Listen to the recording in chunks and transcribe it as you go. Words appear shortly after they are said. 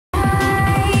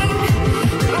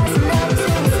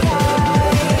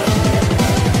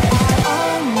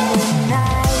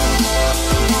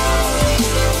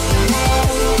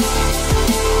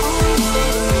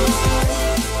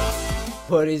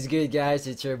What is good, guys?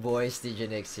 It's your boy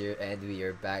Stegenix here, and we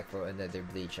are back for another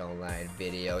Bleach Online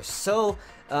video. So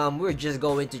we're just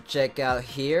going to check out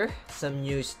here some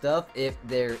new stuff if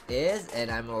there is, and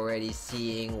I'm already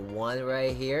seeing one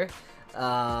right here.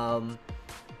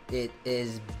 It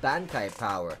is Bankai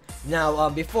power. Now,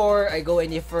 before I go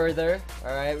any further,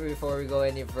 before we go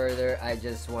any further, I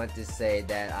just want to say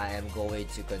that I am going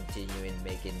to continue in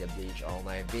making the Bleach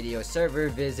Online video server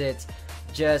visits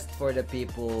just for the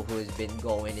people who's been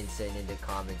going insane in the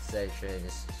comment section,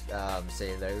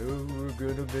 saying like, oh, we're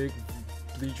gonna make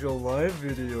Bleach Online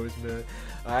videos, man.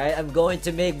 Alright, I'm going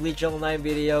to make Bleach Online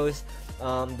videos.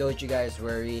 Don't you guys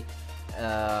worry.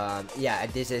 Yeah,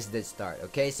 this is the start.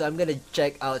 Okay, so I'm gonna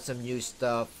check out some new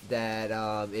stuff that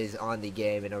is on the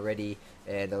game, and already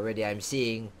I'm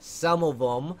seeing some of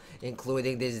them,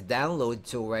 including this download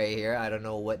tool right here. I don't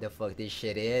know what the fuck this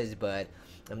shit is, but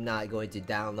I'm not going to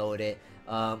download it.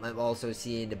 I'm also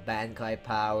seeing the Bankai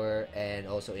power and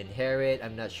also inherit.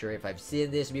 I'm not sure if I've seen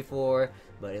this before,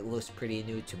 but it looks pretty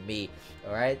new to me.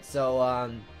 Alright,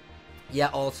 so yeah,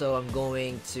 also I'm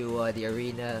going to the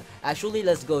arena. Actually,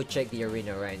 let's go check the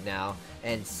arena right now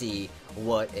and see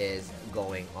what is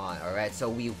going on. Alright, so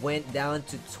we went down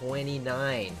to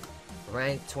 29,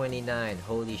 rank 29.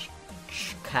 Holy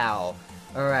cow.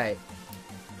 Alright,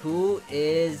 who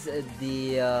is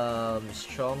the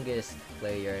strongest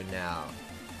player now?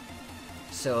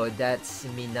 So that's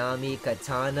Minami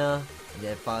Katana, and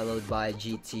then followed by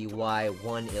GTY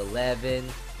 111.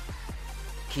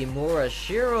 Kimura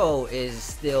Shiro is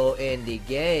still in the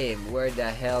game. Where the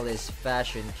hell is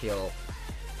Fashion Kill?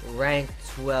 Rank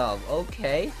 12.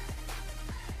 Okay.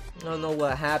 I don't know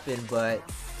what happened, but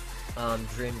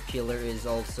Dream Killer is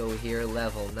also here,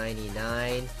 level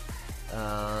 99.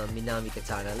 Minami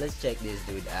Katana. Let's check this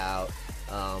dude out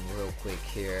real quick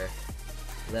here.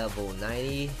 Level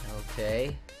 90.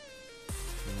 Okay.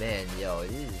 Man, yo,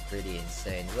 this is pretty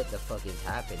insane. What the fuck is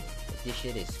happening? This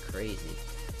shit is crazy.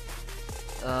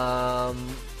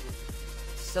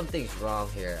 Something's wrong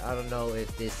here. I don't know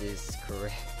if this is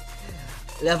correct.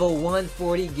 Level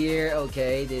 140 gear.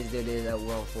 Okay, this dude is at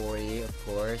 140, of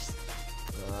course.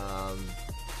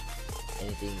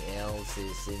 Anything else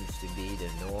seems to be the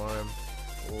norm.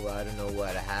 Oh, I don't know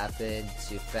what happened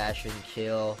to Fashion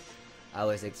Kill. I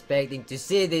was expecting to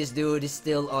see this dude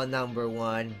still on number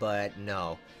 1, but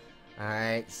no.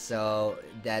 Alright, so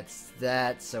that's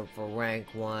that. So for rank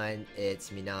 1, it's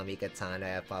Minami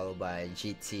Katana, followed by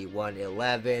GT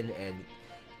 111 and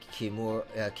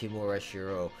Kimura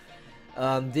Shiro.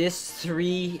 This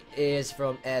 3 is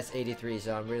from S83,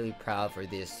 so I'm really proud for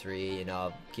this 3, you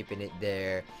know, keeping it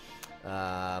there.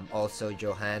 Also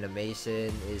Johanna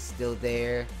Mason is still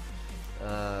there.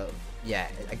 Yeah,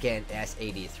 again,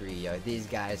 S83, yo, these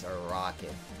guys are rocking.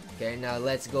 Okay, now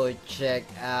let's go check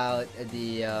out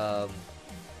the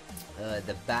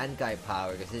Bankai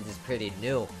power, because this is pretty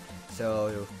new.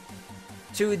 So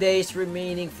 2 days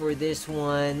remaining for this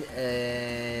one,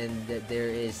 and there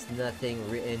is nothing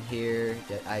written here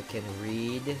that I can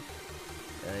read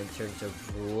in terms of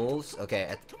rules.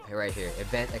 Okay, right here,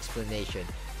 event explanation.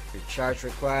 Recharge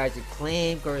required to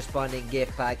claim corresponding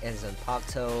gift pack and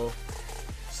Zanpakuto.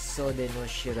 Sode no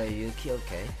Shirayuki.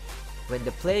 Okay. When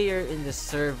the player in the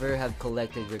server have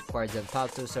collected required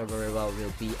Zanpakuto, server reward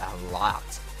will be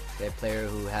unlocked. The player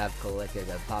who have collected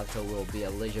Zanpakuto will be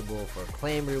eligible for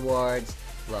claim rewards.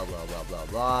 Blah blah blah blah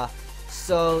blah.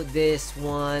 So this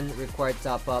one required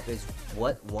top up is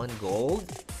what? 1 gold.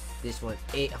 This one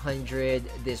 800.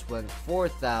 This one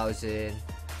 4,000.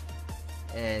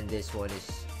 And this one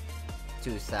is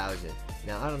 2,000.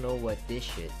 Now I don't know what this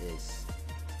shit is.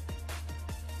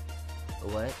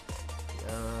 What?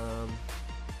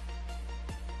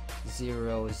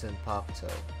 0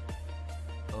 Zanpakuto.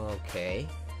 Okay.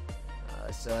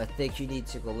 So I think you need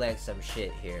to collect some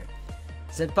shit here.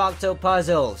 Zanpakuto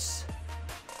puzzles.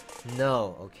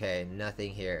 No. Okay.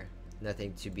 Nothing here.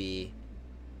 Nothing to be.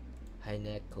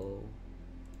 Hineko.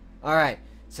 Alright.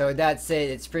 So that's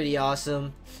it. It's pretty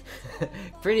awesome.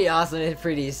 Pretty awesome and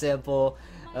pretty simple.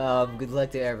 Good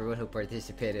luck to everyone who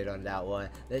participated on that one.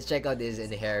 Let's check out this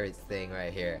inherit thing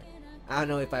right here. I don't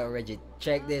know if I already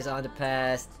checked this on the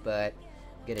past, but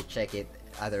I'm gonna check it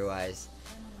otherwise.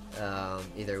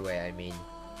 Either way, I mean.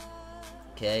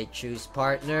 Okay, choose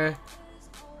partner.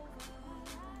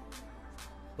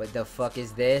 What the fuck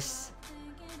is this?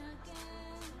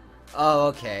 Oh,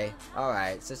 okay.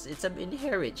 Alright, so it's some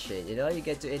inherit shit, you know? You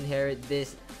get to inherit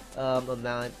this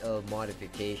amount of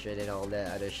modification and all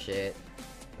that other shit.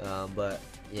 But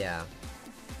yeah,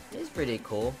 it's pretty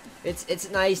cool. It's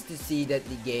nice to see that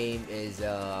the game is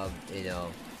you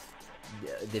know,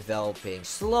 developing.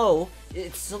 Slow.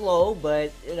 It's slow,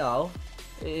 but you know,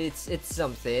 it's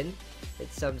something.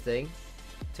 It's something.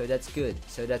 So that's good.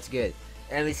 So that's good.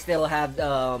 And we still have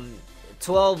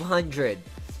 1,200.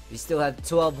 We still have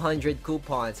 1,200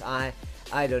 coupons. I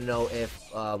don't know if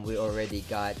we already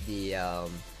got the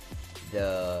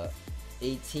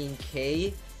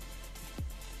 18K.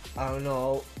 I don't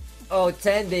know. Oh,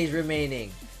 10 days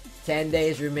remaining. 10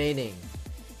 days remaining.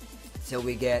 So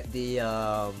we get the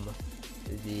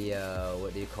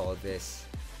what do you call this?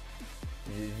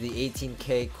 The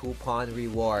 18K coupon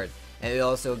reward. And we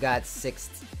also got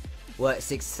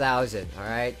 6,000. All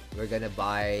right, we're gonna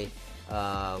buy.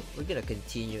 We're gonna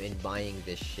continue in buying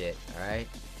this shit. All right,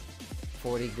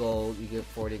 40 gold. We get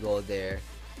 40 gold there.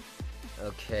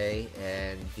 Okay,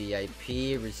 and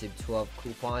VIP received 12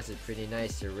 coupons. It's pretty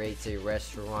nice. The rates a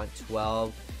restaurant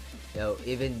 12. You know,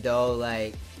 even though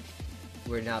like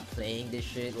we're not playing this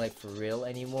shit like for real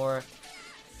anymore,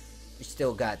 we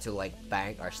still got to like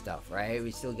bank our stuff, right?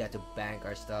 We still got to bank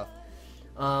our stuff.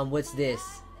 What's this?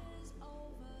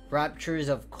 Raptures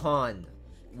of Khan.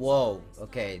 Whoa.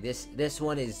 Okay, this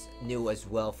one is new as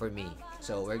well for me,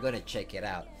 so we're gonna check it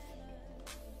out.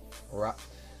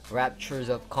 Raptures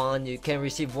of Khan. You can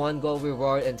receive 1 gold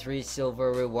reward and 3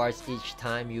 silver rewards each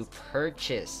time you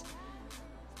purchase.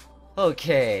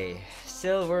 Okay,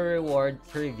 silver reward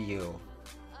preview.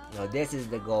 Now this is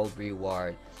the gold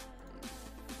reward.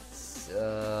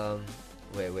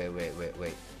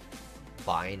 Wait.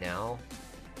 Buy now.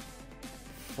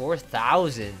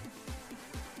 4,000.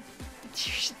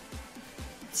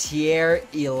 Tier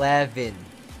 11.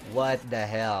 What the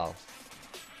hell?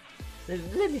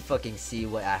 Let me fucking see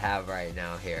what I have right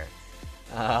now here.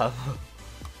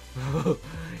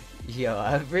 Yo,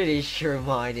 I'm pretty sure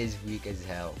mine is weak as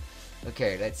hell.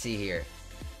 Okay, let's see here.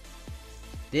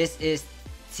 This is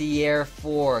tier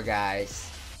 4, guys.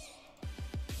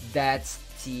 That's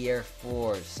tier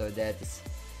 4, so that's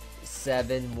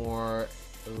 7 more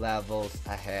levels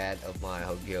ahead of my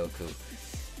Hogyoku.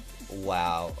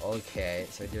 Wow, okay,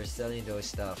 so they're selling those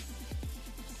stuff.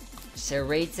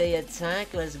 Serete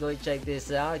attack, let's go check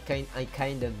this out. I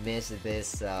kind of miss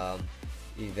this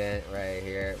event right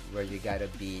here where you gotta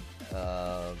beat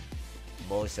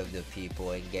most of the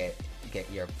people and get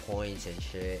your points and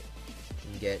shit.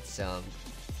 You get some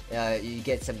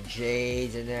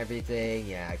jades and everything.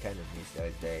 Yeah, I kind of miss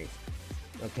those days.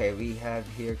 Okay, we have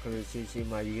here Kurotsuchi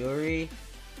Mayuri.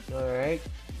 Alright,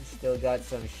 still got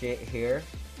some shit here.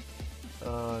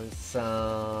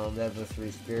 Some level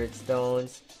 3 spirit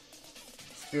stones.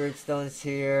 Spirit stones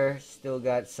here. Still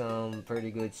got some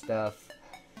pretty good stuff.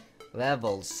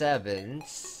 Level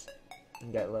 7s.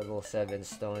 Got level 7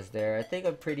 stones there. I think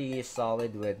I'm pretty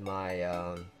solid with my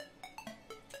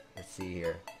let's see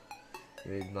here.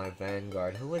 With my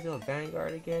Vanguard. Who was my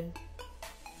Vanguard again?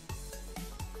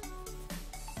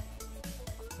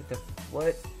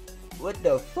 What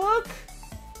the fuck?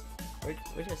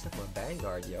 Where's my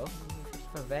Vanguard, yo?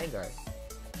 Where's my Vanguard?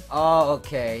 Oh,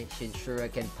 okay. Shinshura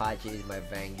Kenpachi is my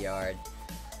Vanguard.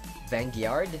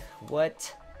 Vanguard?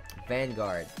 What?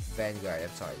 Vanguard. Vanguard. I'm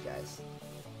sorry, guys.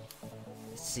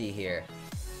 Let's see here.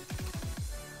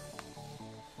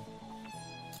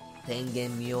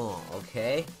 Tengen Myo.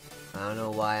 Okay. I don't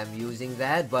know why I'm using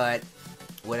that, but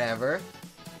whatever.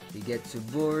 You get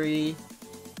Tsuburi,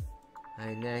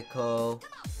 Hineko,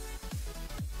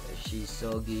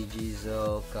 Shisogi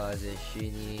Jizo, Kaze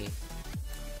Shini.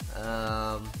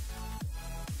 I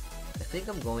think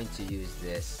I'm going to use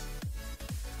this.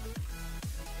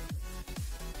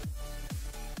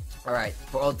 Alright,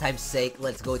 for old time's sake,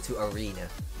 let's go to Arena.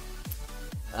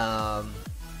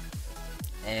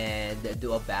 And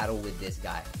do a battle with this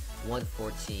guy.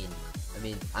 114. I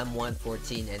mean, I'm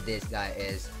 114 and this guy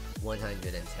is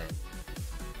 110.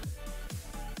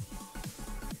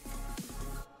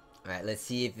 Alright, let's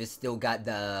see if it's still got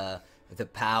the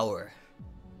power.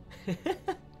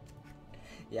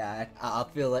 Yeah, I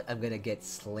feel like I'm gonna get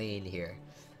slain here.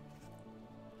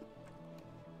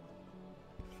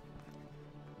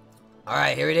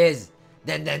 Alright, here it is.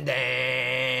 Dun dun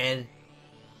dun.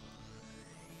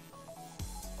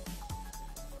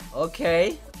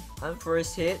 Okay, I'm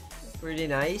first hit. Pretty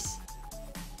nice.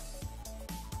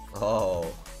 Oh.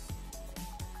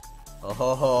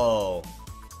 Oh.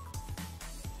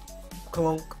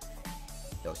 Clunk.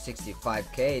 Yo,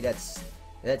 65k. That's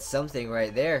something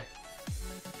right there.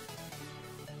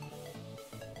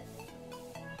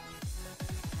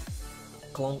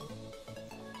 Clunk.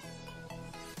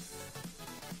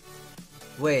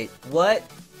 Wait, what?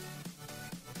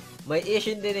 My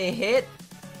Ishin didn't hit?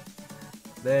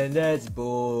 Man, that's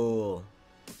bull.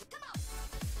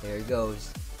 There it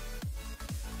goes.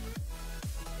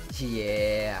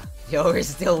 Yeah. Yo, we're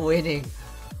still winning.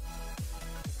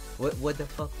 What the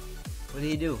fuck? What did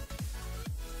he do?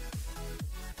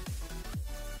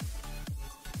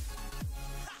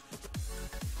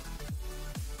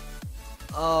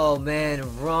 Oh man,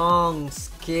 wrong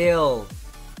skill.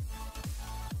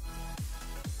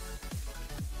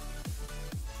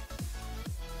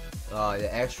 Oh,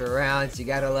 the extra rounds. You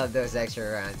gotta love those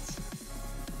extra rounds.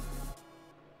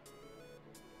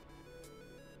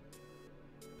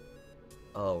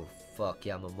 Oh, fuck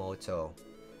Yamamoto.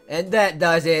 And that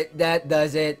does it. That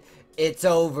does it. It's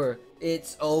over.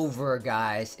 It's over,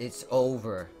 guys. It's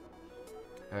over.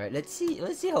 Alright, let's see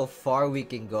how far we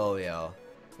can go, yo.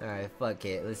 Alright, fuck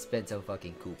it. Let's spend some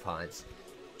fucking coupons.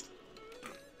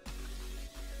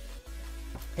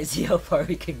 Let's see how far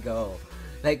we can go.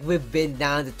 Like, we've been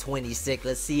down to 26.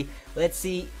 Let's see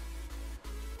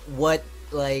what,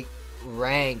 like,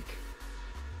 rank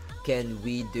can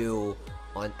we do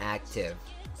on active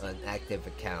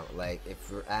account. Like,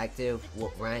 if we're active,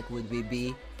 what rank would we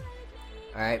be?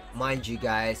 Alright, mind you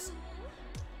guys,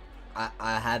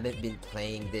 I haven't been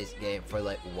playing this game for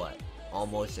like what,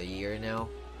 almost a year now.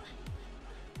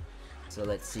 So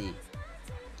let's see.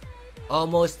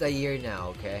 Almost a year now,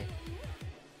 okay?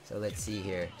 So let's see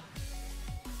here.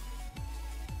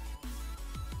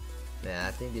 Man,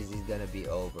 I think this is gonna be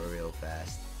over real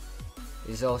fast.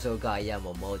 This also got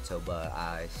Yamamoto, but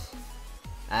I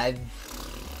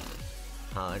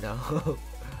don't know.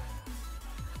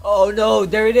 Oh no,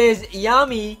 there it is,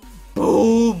 Yami!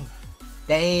 Boom!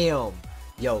 Damn!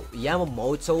 Yo,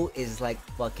 Yamamoto is like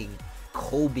fucking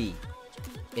Kobe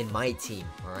in my team,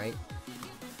 alright?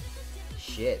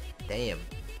 Shit, damn.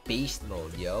 Beast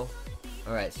mode, yo.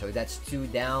 Alright, so that's 2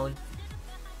 down.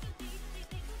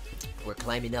 We're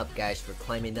climbing up, guys. We're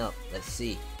climbing up. Let's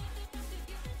see.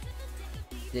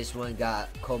 This one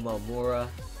got Komamura.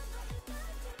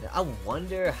 I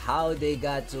wonder how they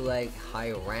got to like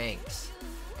high ranks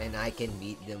and I can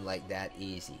beat them like that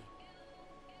easy.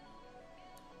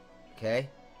 Okay?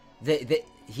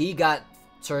 He got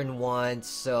turn 1,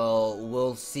 so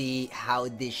we'll see how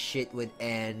this shit would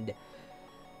end.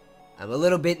 I'm a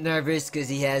little bit nervous because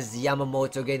he has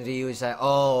Yamamoto getting to use.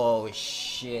 Oh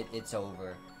shit, it's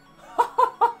over.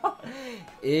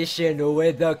 Ishin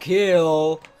with the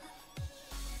kill.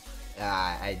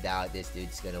 I doubt this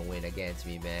dude's gonna win against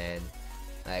me, man.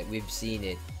 Like, we've seen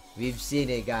it. We've seen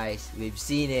it, guys. We've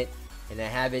seen it. And I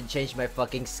haven't changed my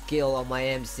fucking skill on my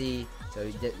MC. So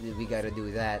we gotta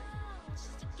do that.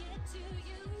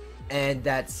 And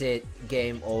that's it.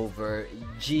 Game over.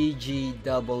 GGWP.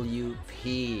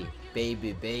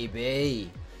 Baby,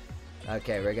 baby.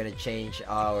 Okay, we're gonna change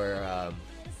our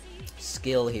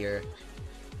skill here.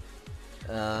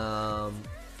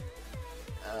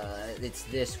 It's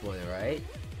this one, right?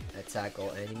 Attack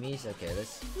all enemies. Okay,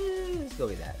 let's go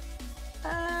with that.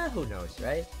 Who knows,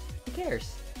 right? Who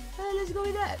cares? Let's go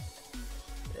with that.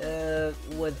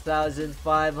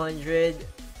 1,500.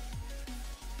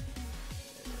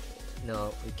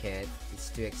 No, we can't. It's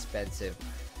too expensive.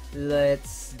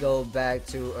 Let's go back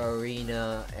to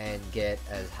arena and get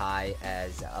as high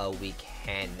as we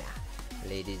can.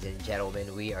 Ladies and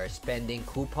gentlemen, we are spending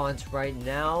coupons right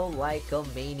now like a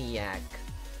maniac.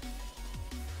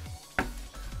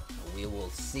 We will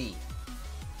see.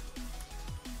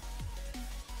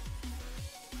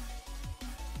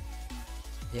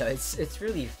 Yeah, it's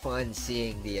really fun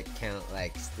seeing the account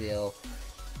like still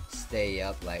stay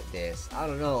up like this. I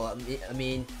don't know. I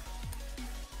mean,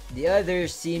 the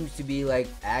others seems to be like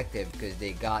active because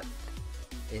they got,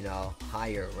 you know,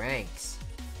 higher ranks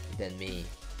than me.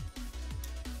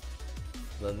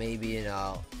 But maybe, you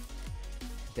know,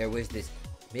 there was this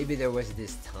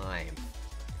time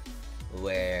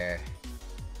where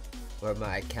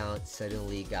my account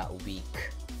suddenly got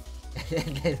weak.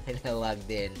 And then when I logged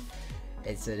in,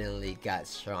 it suddenly got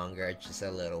stronger just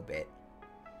a little bit.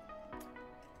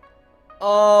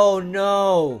 Oh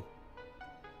no!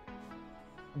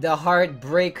 The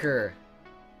heartbreaker.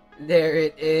 There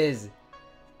it is.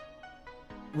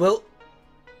 Well,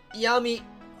 Yami.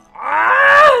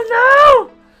 Ah,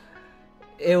 no!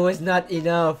 It was not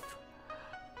enough.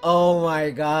 Oh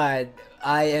my god.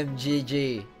 I am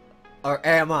GG. Or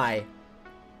am I?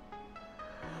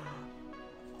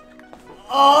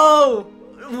 Oh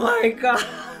my god.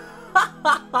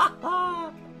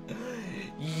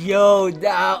 Yo,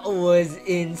 that was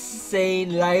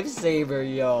insane lifesaver,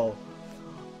 yo.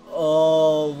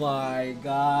 Oh my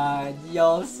god.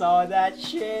 Y'all saw that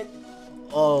shit?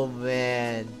 Oh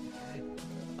man.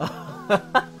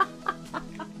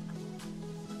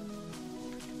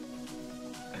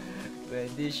 Man,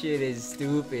 this shit is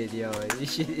stupid, yo.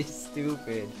 This shit is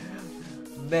stupid.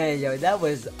 Man, yo, that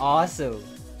was awesome.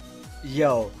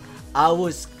 Yo, I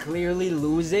was clearly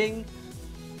losing.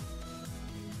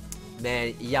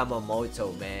 Man,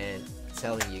 Yamamoto, man. I'm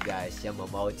telling you guys,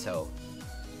 Yamamoto.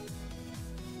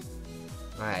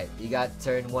 Alright, you got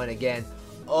turn 1 again.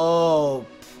 Oh,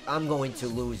 I'm going to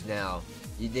lose now.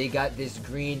 They got this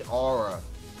green aura.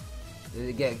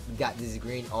 They got this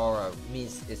green aura.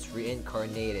 Means it's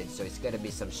reincarnated, so it's gonna be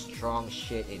some strong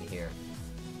shit in here.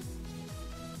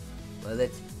 Well,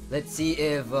 let's see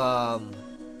if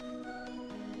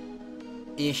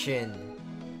Ishin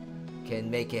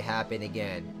can make it happen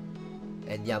again.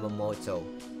 And Yamamoto.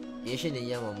 Ishin and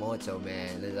Yamamoto,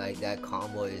 man, like that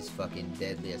combo is fucking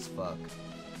deadly as fuck.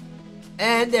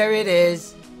 And there it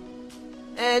is.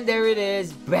 And there it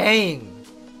is. Bang!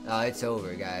 Oh, it's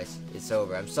over, guys. It's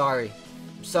over. I'm sorry.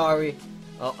 I'm sorry.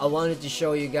 I wanted to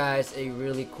show you guys a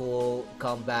really cool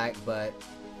comeback, but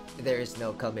there is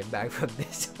no coming back from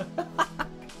this.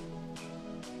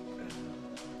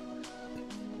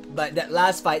 But that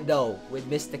last fight though, with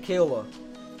Mr. Killer.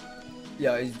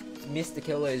 Yeah, Mr.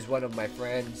 Killer is one of my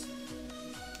friends.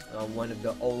 One of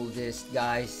the oldest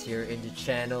guys here in the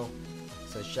channel.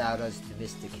 So shout outs to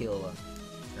Mr. Killer.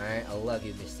 Alright, I love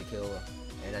you, Mr. Killer.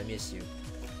 And I miss you.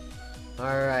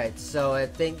 Alright, so I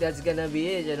think that's gonna be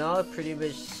it, you know. Pretty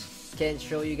much can't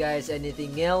show you guys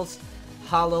anything else.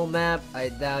 Hollow map, I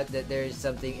doubt that there's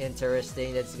something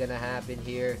interesting that's gonna happen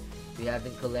here. We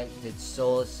haven't collected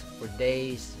souls for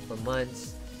days, for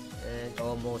months, and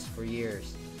almost for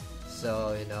years.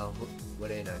 So, you know, what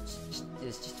do you know?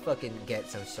 Just fucking get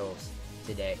some souls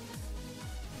today.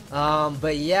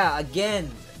 But yeah, again,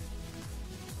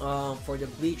 for the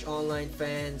Bleach Online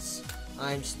fans,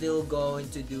 I'm still going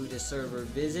to do the server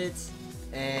visits,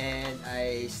 and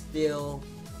I still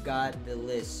got the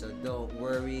list, so don't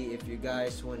worry. If you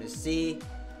guys want to see,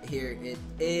 here it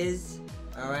is.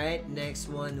 Alright, next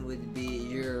one would be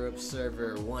Europe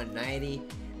server 190,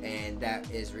 and that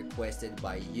is requested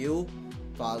by you,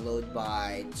 followed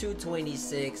by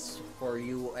 226 for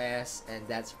US, and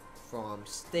that's from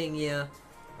Stingia.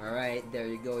 Alright, there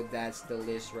you go, that's the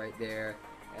list right there.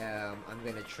 I'm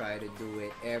gonna try to do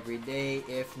it every day,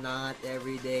 if not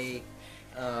every day,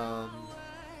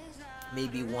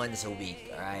 maybe once a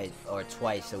week, alright, or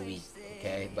twice a week,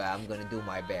 okay, but I'm gonna do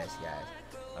my best, guys.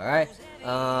 Alright,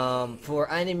 for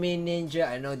Anime Ninja,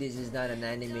 I know this is not an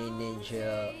Anime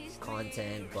Ninja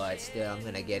content, but still I'm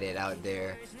gonna get it out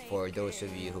there for those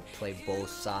of you who play both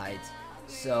sides.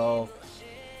 So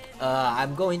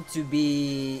I'm going to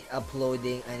be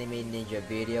uploading Anime Ninja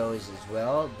videos as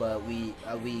well, but we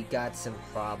got some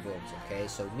problems, okay?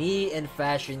 So me and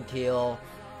Fashion Kill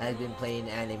has been playing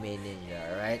Anime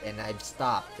Ninja, alright? And I've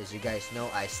stopped. As you guys know,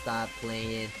 I stopped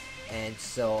playing, and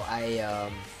so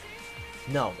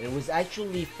no, it was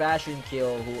actually Fashion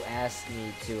Kill who asked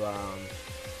me to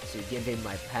give him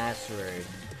my password.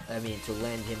 I mean, to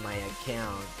lend him my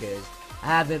account, because I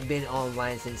haven't been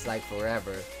online since like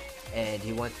forever, and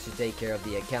he wants to take care of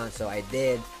the account, so I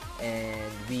did,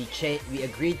 and we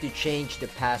agreed to change the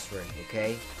password.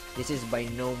 Okay, this is by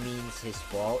no means his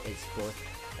fault. It's both.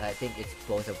 I think it's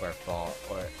both of our fault,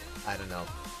 or I don't know,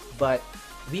 but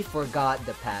we forgot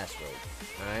the password.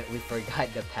 All right, we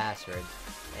forgot the password,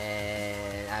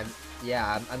 and I'm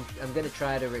gonna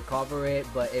try to recover it.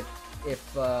 But if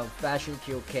Fashion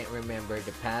Q can't remember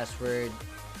the password,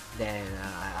 then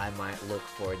I might look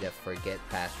for the forget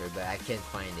password, but I can't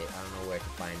find it. I don't know where to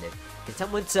find it. Can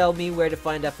someone tell me where to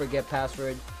find that forget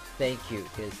password? Thank you,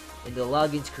 because in the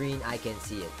login screen I can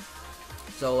see it.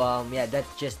 So yeah,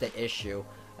 that's just the issue.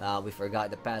 We forgot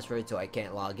the password, so I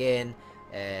can't log in,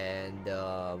 and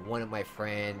one of my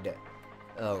friend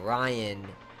Ryan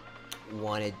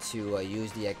wanted to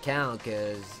use the account,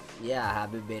 because yeah, I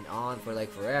haven't been on for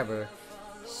like forever.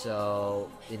 So,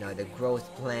 you know, the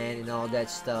growth plan and all that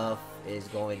stuff is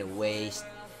going to waste,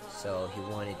 so he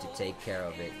wanted to take care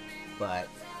of it. But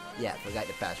yeah, forgot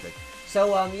the password.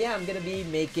 So yeah, I'm gonna be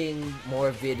making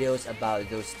more videos about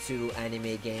those two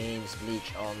anime games,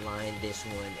 Bleach Online, this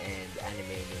one, and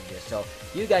Anime Ninja. So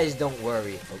you guys don't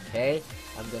worry, okay?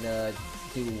 I'm gonna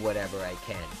do whatever I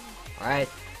can. Alright,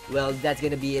 well, that's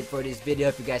gonna be it for this video.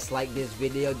 If you guys like this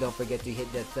video, don't forget to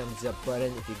hit the thumbs up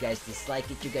button. If you guys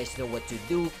dislike it, you guys know what to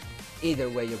do. Either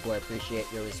way, your boy appreciate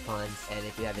your response. And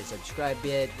if you haven't subscribed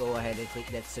yet, go ahead and click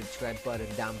that subscribe button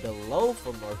down below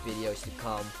for more videos to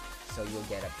come, so you'll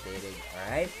get updated.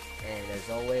 Alright, and as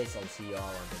always, I'll see you all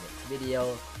on the next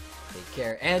video. Take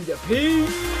care and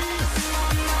peace.